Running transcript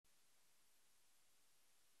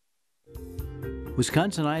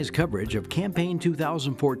Wisconsin Eye's coverage of Campaign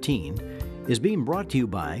 2014 is being brought to you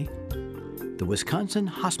by the Wisconsin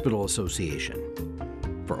Hospital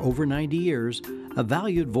Association. For over 90 years, a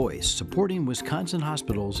valued voice supporting Wisconsin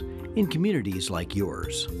hospitals in communities like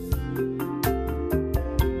yours.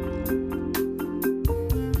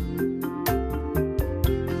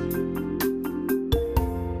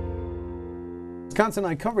 Wisconsin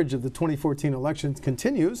Eye coverage of the 2014 elections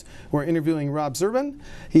continues. We're interviewing Rob Zerban.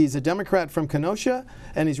 He's a Democrat from Kenosha,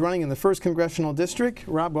 and he's running in the 1st Congressional District.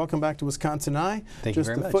 Rob, welcome back to Wisconsin Eye. Thank you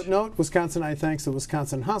very much. Just a footnote, Wisconsin Eye thanks the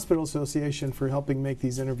Wisconsin Hospital Association for helping make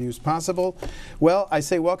these interviews possible. Well, I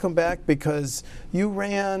say welcome back because you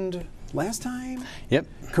ran last time? Yep.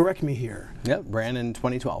 Correct me here. Yep, ran in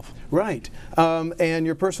 2012. Right. And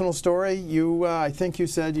your personal story, I think you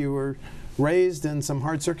said you were raised in some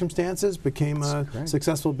hard circumstances, became a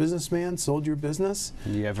successful businessman, sold your business.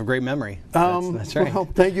 You have a great memory. That's right. Well,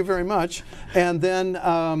 thank you very much. And then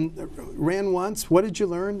ran once. What did you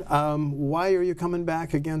learn? Why are you coming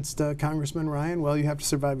back against Congressman Ryan? Well, you have to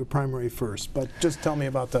survive a primary first, but just tell me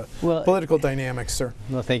about the political dynamics, sir.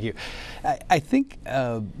 Well, thank you. I think,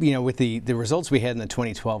 with the results we had in the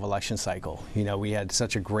 2012 election cycle, we had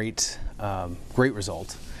such a great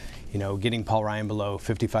result. Getting Paul Ryan below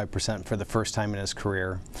 55% for the first time in his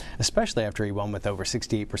career, especially after he won with over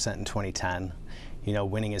 68% in 2010,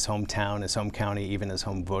 winning his hometown, his home county, even his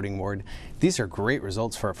home voting ward. These are great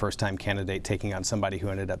results for a first-time candidate taking on somebody who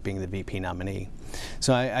ended up being the VP nominee.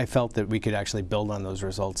 So I felt that we could actually build on those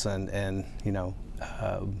results and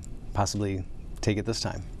possibly take it this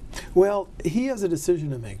time. Well, he has a decision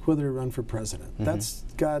to make, whether to run for president. Mm-hmm. That's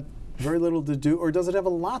got very little to do, or does it have a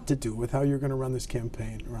lot to do with how you're going to run this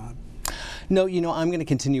campaign, Rob? No, I'm going to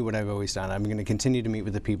continue what I've always done. I'm going to continue to meet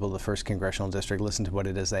with the people of the 1st Congressional District, listen to what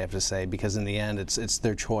it is they have to say, because in the end, it's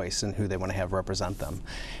their choice and who they want to have represent them.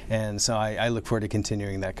 And so I look forward to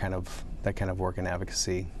continuing that kind of work and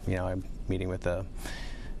advocacy. I'm meeting with the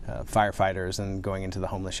firefighters and going into the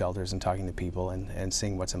homeless shelters and talking to people and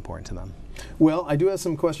seeing what's important to them. Well, I do have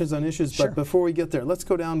some questions on issues, Sure. But before we get there, let's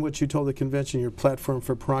go down what you told the convention, your platform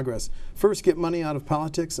for progress. First, get money out of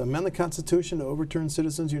politics, amend the Constitution to overturn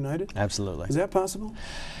Citizens United? Absolutely. Is that possible?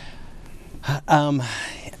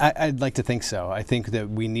 I'd like to think so. I think that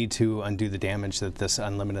we need to undo the damage that this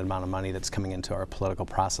unlimited amount of money that's coming into our political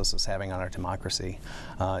process is having on our democracy.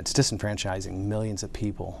 It's disenfranchising millions of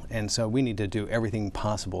people, and so we need to do everything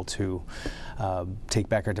possible to take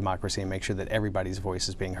back our democracy and make sure that everybody's voice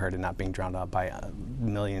is being heard and not being drowned out by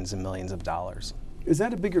millions and millions of dollars. Is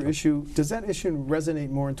that a bigger issue? Does that issue resonate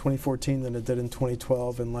more in 2014 than it did in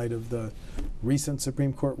 2012 in light of the recent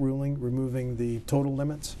Supreme Court ruling removing the total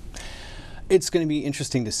limits? It's going to be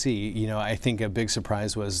interesting to see. I think a big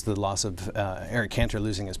surprise was the loss of Eric Cantor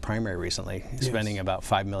losing his primary recently, spending about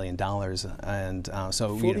 $5 million, and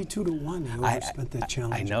so 42 to 1. You overspent that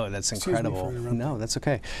challenge. I know, that's incredible. No, that's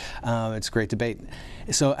okay. It's a great debate.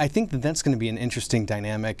 So I think that's going to be an interesting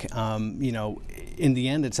dynamic. In the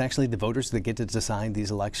end, it's actually the voters that get to decide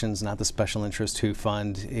these elections, not the special interests who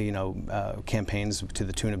fund campaigns to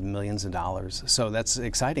the tune of millions of dollars. So that's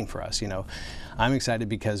exciting for us. I'm excited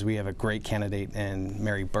because we have a great candidate in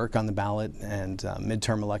Mary Burke on the ballot, and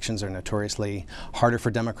midterm elections are notoriously harder for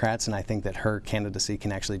Democrats, and I think that her candidacy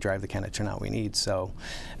can actually drive the kind of turnout we need. So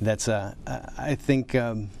that's, I think,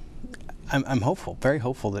 I'm hopeful, very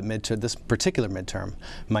hopeful that this particular midterm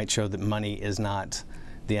might show that money is not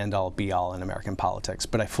the end-all, be-all in American politics,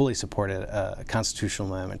 but I fully support a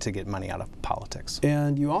constitutional amendment to get money out of politics.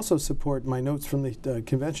 And you also support, my notes from the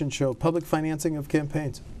convention show, public financing of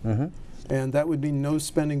campaigns. Mm-hmm. And that would mean no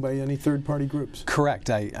spending by any third-party groups. Correct.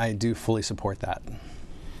 I do fully support that.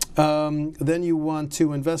 Then you want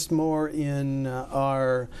to invest more in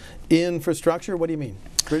our infrastructure. What do you mean?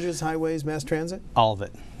 Bridges, highways, mass transit? All of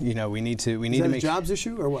it. We need to make. Is that a jobs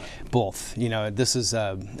issue or what? Both. This is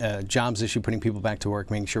a jobs issue, putting people back to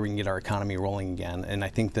work, making sure we can get our economy rolling again. And I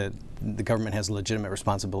think that the government has a legitimate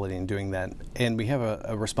responsibility in doing that. And we have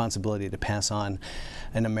a responsibility to pass on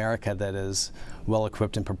an America that is well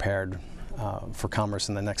equipped and prepared for commerce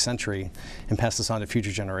in the next century, and pass this on to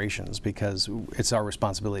future generations, because it's our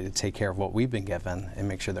responsibility to take care of what we've been given and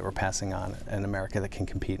make sure that we're passing on an America that can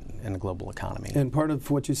compete in a global economy. And part of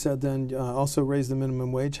what you said then, also raise the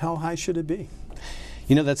minimum wage. How high should it be?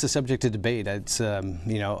 That's a subject of debate. It's,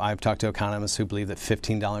 I've talked to economists who believe that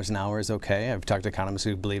 $15 an hour is okay. I've talked to economists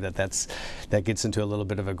who believe that that gets into a little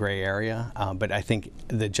bit of a gray area. But I think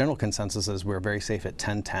the general consensus is we're very safe at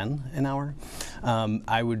 $10.10 an hour.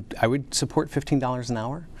 I would support $15 an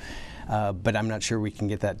hour, but I'm not sure we can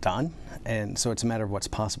get that done. And so it's a matter of what's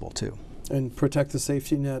possible too. And protect the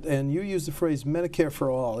safety net. And you use the phrase Medicare for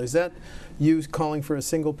all. Is that you calling for a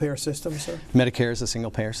single-payer system, sir? Medicare is a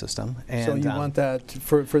single-payer system. And so you want that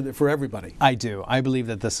for everybody? I do. I believe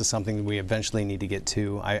that this is something that we eventually need to get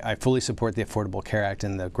to. I fully support the Affordable Care Act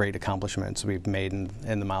and the great accomplishments we've made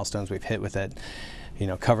and the milestones we've hit with it. You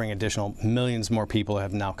know, covering additional millions more people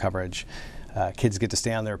have now coverage. Kids get to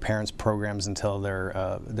stay on their parents' programs until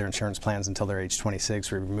their insurance plans until they're age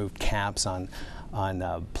 26. We removed caps on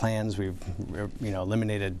plans. We've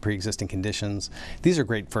eliminated pre-existing conditions. These are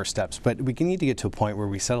great first steps, but we need to get to a point where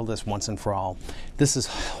we settle this once and for all. This is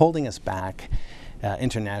holding us back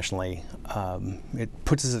internationally. It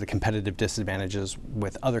puts us at a competitive disadvantages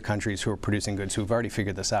with other countries who are producing goods who have already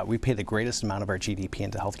figured this out. We pay the greatest amount of our GDP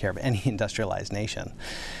into healthcare of any industrialized nation.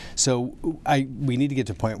 So we need to get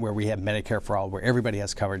to a point where we have Medicare for all, where everybody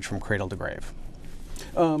has coverage from cradle to grave.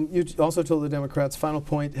 You also told the Democrats, final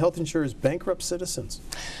point, health insurers bankrupt citizens.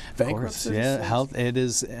 Bankrupt citizens?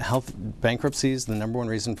 Yeah, health bankruptcies. The number one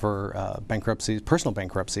reason for bankruptcies, personal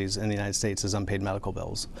bankruptcies in the United States, is unpaid medical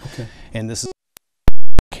bills. Okay. And this is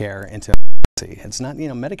care into. It's not,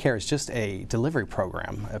 Medicare is just a delivery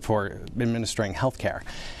program for administering health care.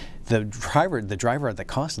 The driver at the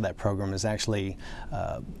cost of that program is actually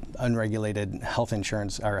unregulated health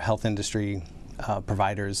insurance or health industry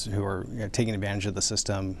providers who are taking advantage of the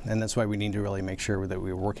system, and that's why we need to really make sure that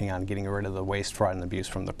we're working on getting rid of the waste, fraud, and abuse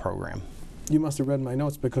from the program. You must have read my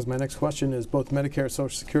notes, because my next question is both Medicare and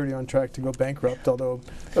Social Security on track to go bankrupt, although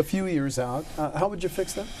a few years out. How would you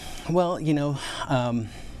fix that? Well,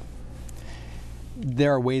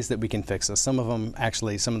 there are ways that we can fix this. Some of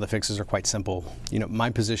the fixes are quite simple. My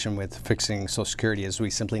position with fixing Social Security is we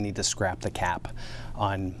simply need to scrap the cap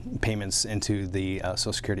on payments into the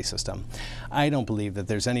Social Security system. I don't believe that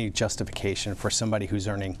there's any justification for somebody who's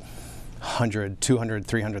earning $100,000, $200,000,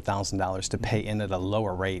 $300,000 to pay in at a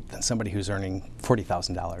lower rate than somebody who's earning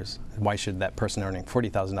 $40,000. Why should that person earning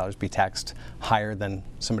 $40,000 be taxed higher than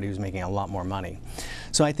somebody who's making a lot more money?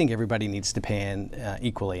 So I think everybody needs to pay in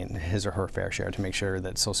equally in his or her fair share to make sure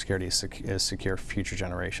that Social Security is secure for future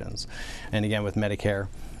generations. And again, with Medicare,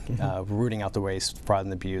 rooting out the waste, fraud,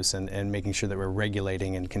 and abuse, and making sure that we're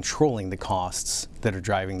regulating and controlling the costs that are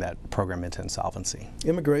driving that program into insolvency.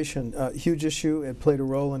 Immigration, huge issue. It played a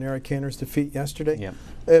role in Eric Cantor's defeat yesterday. Yep.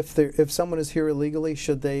 If someone is here illegally,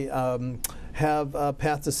 should they have a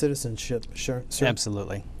path to citizenship? Sure.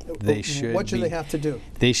 Absolutely. They should. What should they have to do?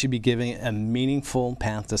 They should be giving a meaningful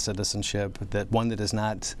path to citizenship, one that is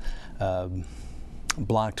not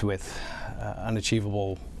blocked with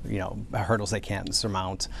unachievable hurdles they can't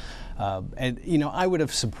surmount. And I would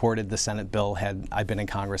have supported the Senate bill had I been in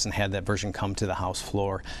Congress and had that version come to the House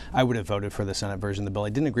floor. I would have voted for the Senate version of the bill. I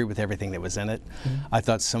didn't agree with everything that was in it. I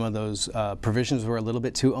thought some of those provisions were a little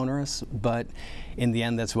bit too onerous, but in the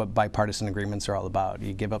end, that's what bipartisan agreements are all about.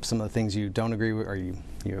 You give up some of the things you don't agree with, or you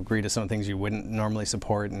agree to some of the things you wouldn't normally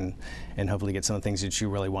support, and hopefully get some of the things that you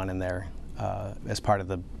really want in there as part of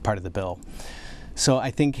the bill. So I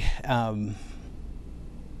think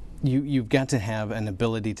you've got to have an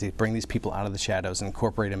ability to bring these people out of the shadows and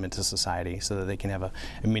incorporate them into society so that they can have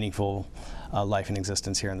a meaningful life and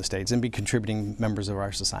existence here in the States and be contributing members of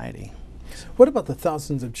our society. What about the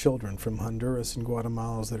thousands of children from Honduras and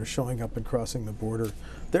Guatemala that are showing up and crossing the border?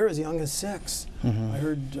 They're as young as 6. I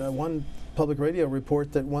heard one public radio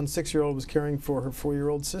report that one 6-year-old was caring for her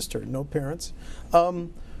 4-year-old sister, no parents. How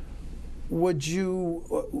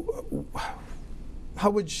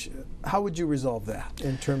would you resolve that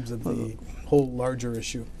in terms of the whole larger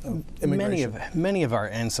issue of immigration? Many of our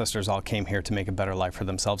ancestors all came here to make a better life for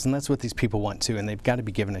themselves, and that's what these people want too, and they've got to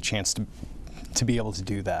be given a chance to be able to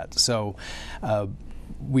do that. So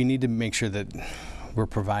we need to make sure that we're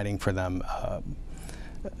providing for them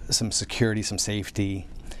some security, some safety.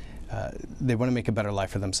 They want to make a better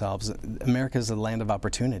life for themselves. America is a land of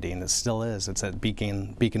opportunity, and it still is. It's a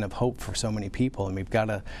beacon of hope for so many people, and we've got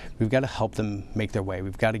to help them make their way.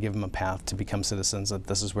 We've got to give them a path to become citizens. That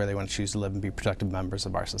this is where they want to choose to live and be productive members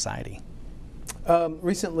of our society.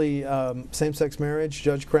 Recently, same-sex marriage.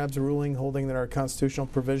 Judge Crabb's ruling holding that our constitutional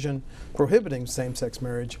provision prohibiting same-sex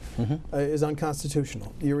marriage is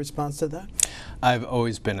unconstitutional. Your response to that? I've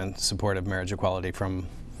always been in support of marriage equality from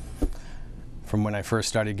when I first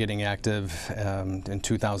started getting active in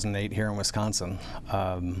 2008 here in Wisconsin.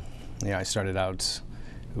 I started out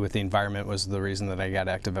with the environment was the reason that I got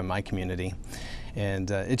active in my community. And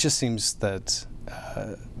it just seems that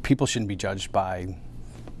people shouldn't be judged by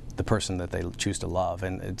the person that they choose to love.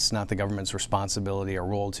 And it's not the government's responsibility or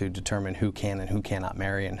role to determine who can and who cannot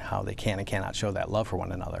marry and how they can and cannot show that love for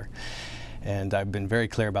one another. And I've been very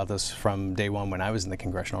clear about this from day one when I was in the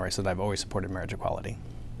congressional race, that I've always supported marriage equality.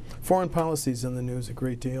 Foreign policy is in the news a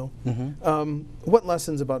great deal. What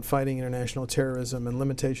lessons about fighting international terrorism and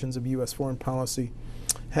limitations of U.S. foreign policy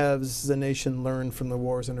has the nation learned from the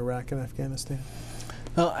wars in Iraq and Afghanistan?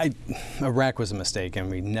 Well, Iraq was a mistake,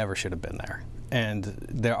 and we never should have been there. And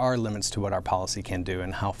there are limits to what our policy can do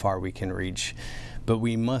and how far we can reach. But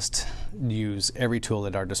we must use every tool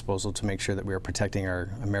at our disposal to make sure that we are protecting our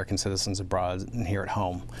American citizens abroad and here at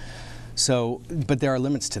home. So, but there are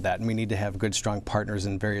limits to that, and we need to have good, strong partners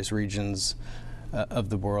in various regions of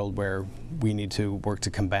the world where we need to work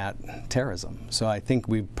to combat terrorism. So I think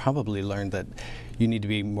we've probably learned that you need to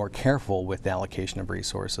be more careful with the allocation of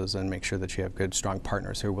resources and make sure that you have good, strong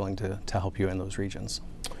partners who are willing to help you in those regions.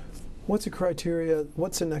 What's the criteria?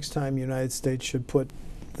 What's the next time the United States should put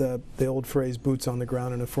the old phrase "boots on the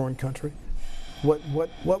ground" in a foreign country?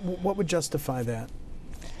 What would justify that?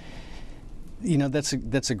 You know,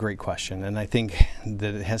 that's a great question, and I think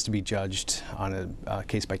that it has to be judged on a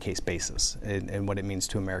case-by-case basis, and what it means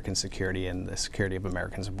to American security and the security of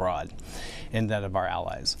Americans abroad, and that of our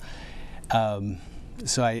allies.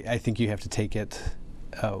 So I think you have to take it,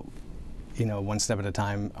 you know, one step at a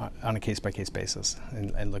time on a case-by-case basis,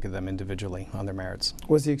 and look at them individually on their merits.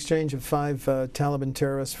 Was the exchange of 5 Taliban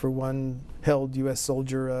terrorists for one held U.S.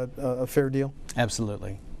 soldier a fair deal?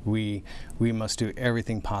 Absolutely. We must do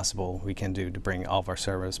everything possible we can do to bring all of our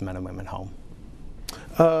servicemen and women home.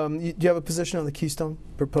 Do you have a position on the Keystone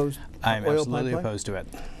proposed I'm oil absolutely pipeline? opposed to it.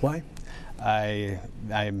 Why?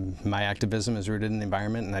 My activism is rooted in the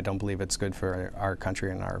environment, and I don't believe it's good for our country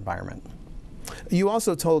and our environment. You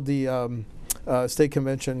also told the State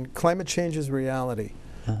Convention climate change is reality.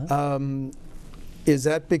 Is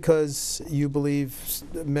that because you believe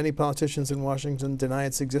many politicians in Washington deny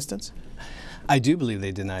its existence? I do believe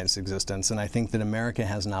they deny its existence, and I think that America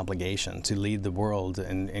has an obligation to lead the world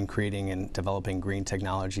in creating and developing green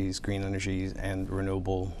technologies, green energies, and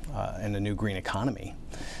renewable, and a new green economy.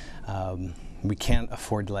 We can't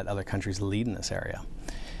afford to let other countries lead in this area.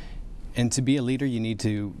 And to be a leader, you need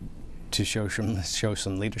to show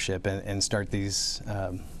some leadership and start these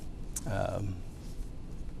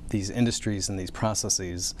industries and these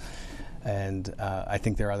processes. And I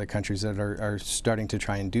think there are other countries that are starting to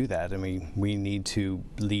try and do that, and we need to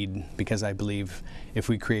lead, because I believe if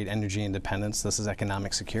we create energy independence, this is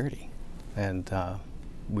economic security, and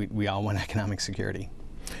we all want economic security.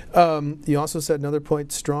 You also said another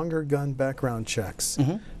point, stronger gun background checks.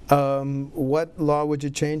 What law would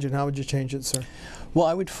you change, and how would you change it, sir? Well,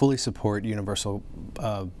 I would fully support universal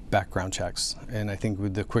background checks, and I think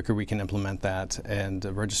with the quicker we can implement that, and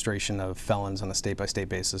the registration of felons on a state-by-state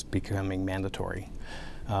basis becoming mandatory,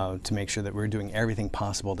 to make sure that we're doing everything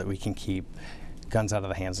possible that we can keep guns out of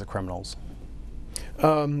the hands of criminals.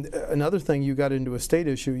 Another thing, you got into a state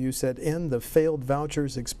issue. You said end the failed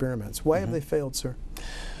vouchers experiments. Why have they failed, sir?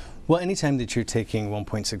 Well, anytime that you're taking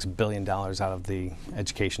 $1.6 billion out of the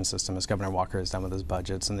education system, as Governor Walker has done with his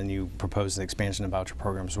budgets, and then you propose the expansion of voucher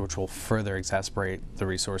programs, which will further exacerbate the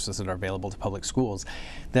resources that are available to public schools,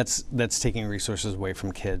 that's taking resources away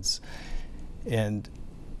from kids, and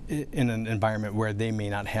in an environment where they may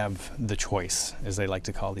not have the choice, as they like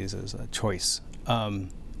to call these as a choice.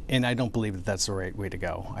 And I don't believe that that's the right way to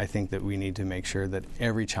go. I think that we need to make sure that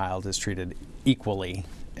every child is treated equally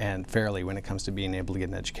and fairly when it comes to being able to get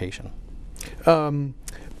an education.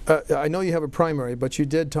 I know you have a primary, but you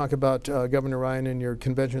did talk about Governor Ryan in your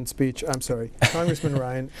convention speech. I'm sorry, Congressman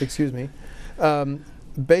Ryan, excuse me.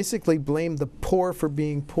 Basically blamed the poor for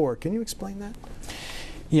being poor. Can you explain that?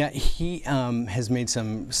 Yeah, he has made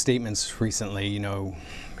some statements recently, you know,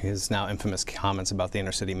 his now infamous comments about the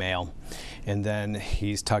inner city male. And then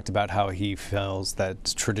he's talked about how he feels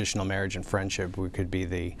that traditional marriage and friendship could be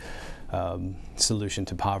the solution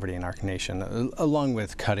to poverty in our nation, along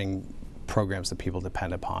with cutting programs that people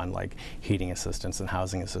depend upon, like heating assistance and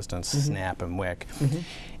housing assistance, SNAP and WIC.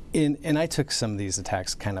 And I took some of these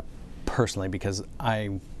attacks kind of personally, because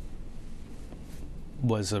I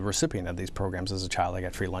was a recipient of these programs as a child. I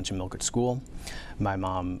got free lunch and milk at school. My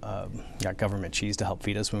mom got government cheese to help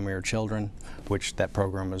feed us when we were children, which that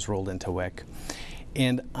program was rolled into WIC.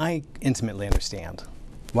 And I intimately understand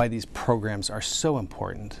why these programs are so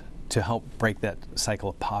important to help break that cycle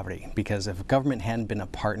of poverty, because if government hadn't been a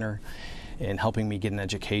partner in helping me get an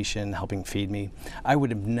education, helping feed me, I would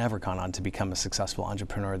have never gone on to become a successful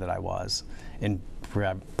entrepreneur that I was and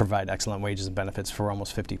provide excellent wages and benefits for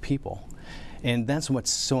almost 50 people. And that's what's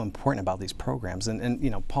so important about these programs. And you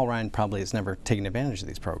know, Paul Ryan probably has never taken advantage of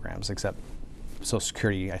these programs, except Social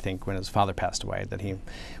Security, I think, when his father passed away, that he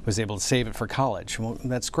was able to save it for college. Well,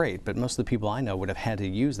 that's great, but most of the people I know would have had to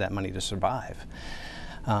use that money to survive.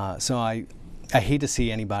 So I hate to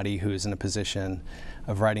see anybody who's in a position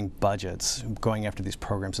writing budgets, going after these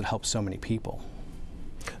programs that help so many people.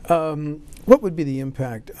 What would be the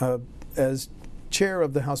impact? As chair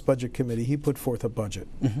of the House Budget Committee, he put forth a budget.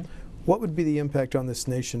 Mm-hmm. What would be the impact on this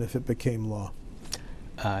nation if it became law?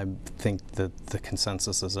 I think that the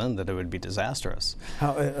consensus is that it would be disastrous.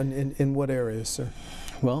 How, in what areas, sir?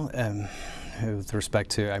 Well, with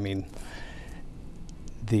respect to, I mean,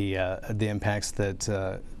 the impacts that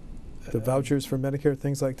the vouchers for Medicare,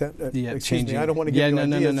 things like that. Yeah, excuse changing. me, I don't want to give you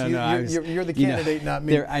ideas. No. You're the candidate, not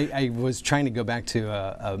me. I was trying to go back to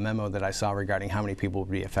a memo that I saw regarding how many people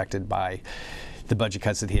would be affected by the budget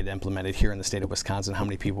cuts that he had implemented here in the state of Wisconsin, how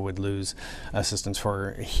many people would lose assistance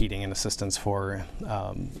for heating and assistance for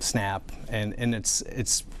SNAP, and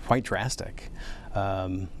it's quite drastic.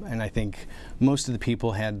 And I think most of the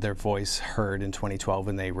people had their voice heard in 2012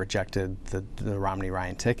 when they rejected the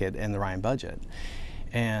Romney-Ryan ticket and the Ryan budget.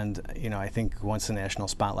 And I think once the national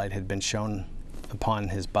spotlight had been shown upon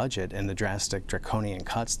his budget and the drastic draconian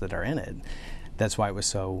cuts that are in it, that's why it was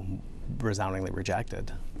so resoundingly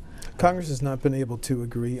rejected. Congress has not been able to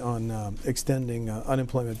agree on extending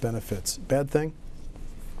unemployment benefits. Bad thing?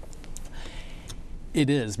 It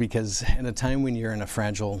is, because at a time when you're in a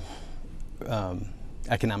fragile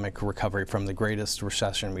economic recovery from the greatest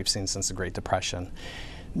recession we've seen since the Great Depression,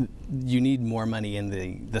 you need more money in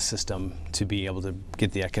the system to be able to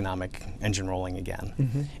get the economic engine rolling again.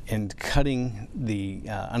 Mm-hmm. And cutting the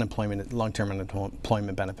long-term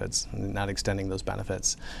unemployment benefits, not extending those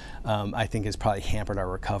benefits, I think has probably hampered our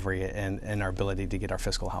recovery and our ability to get our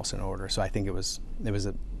fiscal house in order. So I think it was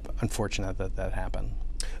unfortunate that happened.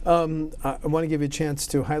 I want to give you a chance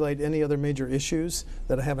to highlight any other major issues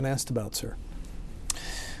that I haven't asked about, sir.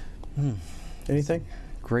 Anything?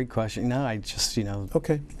 Great question. No, I just,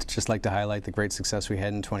 okay. Just like to highlight the great success we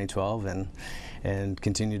had in 2012 and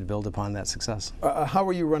continue to build upon that success. How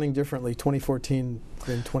were you running differently 2014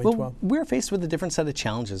 than 2012? Well, we were faced with a different set of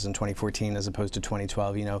challenges in 2014 as opposed to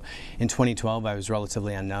 2012. In 2012, I was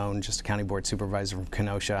relatively unknown, just a county board supervisor from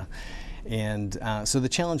Kenosha. And so the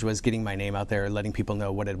challenge was getting my name out there, letting people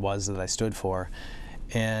know what it was that I stood for.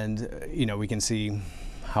 And, we can see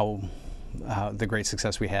how the great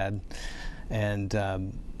success we had. And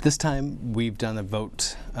this time we've done a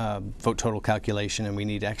vote total calculation, and we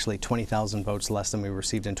need actually 20,000 votes less than we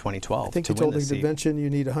received in 2012. I think you told the convention you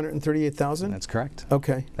need 138,000? That's correct.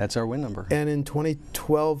 Okay. That's our win number. And in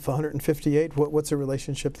 2012, 158? What's the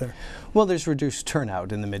relationship there? Well, there's reduced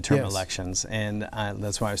turnout in the midterm elections, and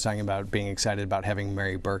that's why I was talking about being excited about having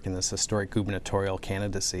Mary Burke in this historic gubernatorial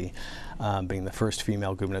candidacy, being the first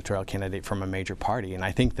female gubernatorial candidate from a major party. And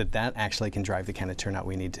I think that actually can drive the kind of turnout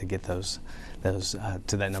we need to get those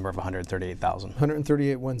to that number of 138,000.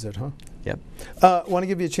 138 wins it, huh? Yep. Want to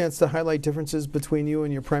give you a chance to highlight differences between you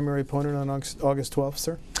and your primary opponent on August 12th,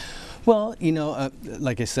 sir? Well,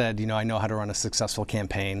 like I said, I know how to run a successful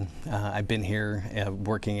campaign. I've been here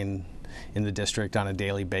working in the district on a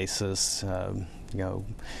daily basis,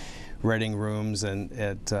 renting rooms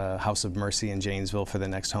at House of Mercy in Janesville for the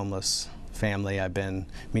next homeless family. I've been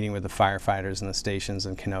meeting with the firefighters in the stations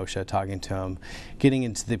in Kenosha, talking to them, getting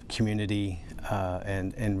into the community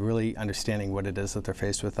and really understanding what it is that they're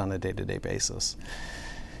faced with on a day-to-day basis.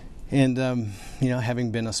 And having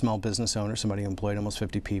been a small business owner, somebody who employed almost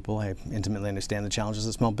 50 people, I intimately understand the challenges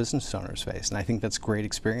that small business owners face, and I think that's great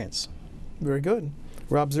experience. Very good.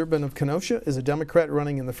 Rob Zerban of Kenosha is a Democrat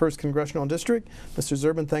running in the 1st Congressional District. Mr.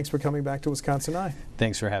 Zerban, thanks for coming back to Wisconsin Eye.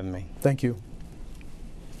 Thanks for having me. Thank you.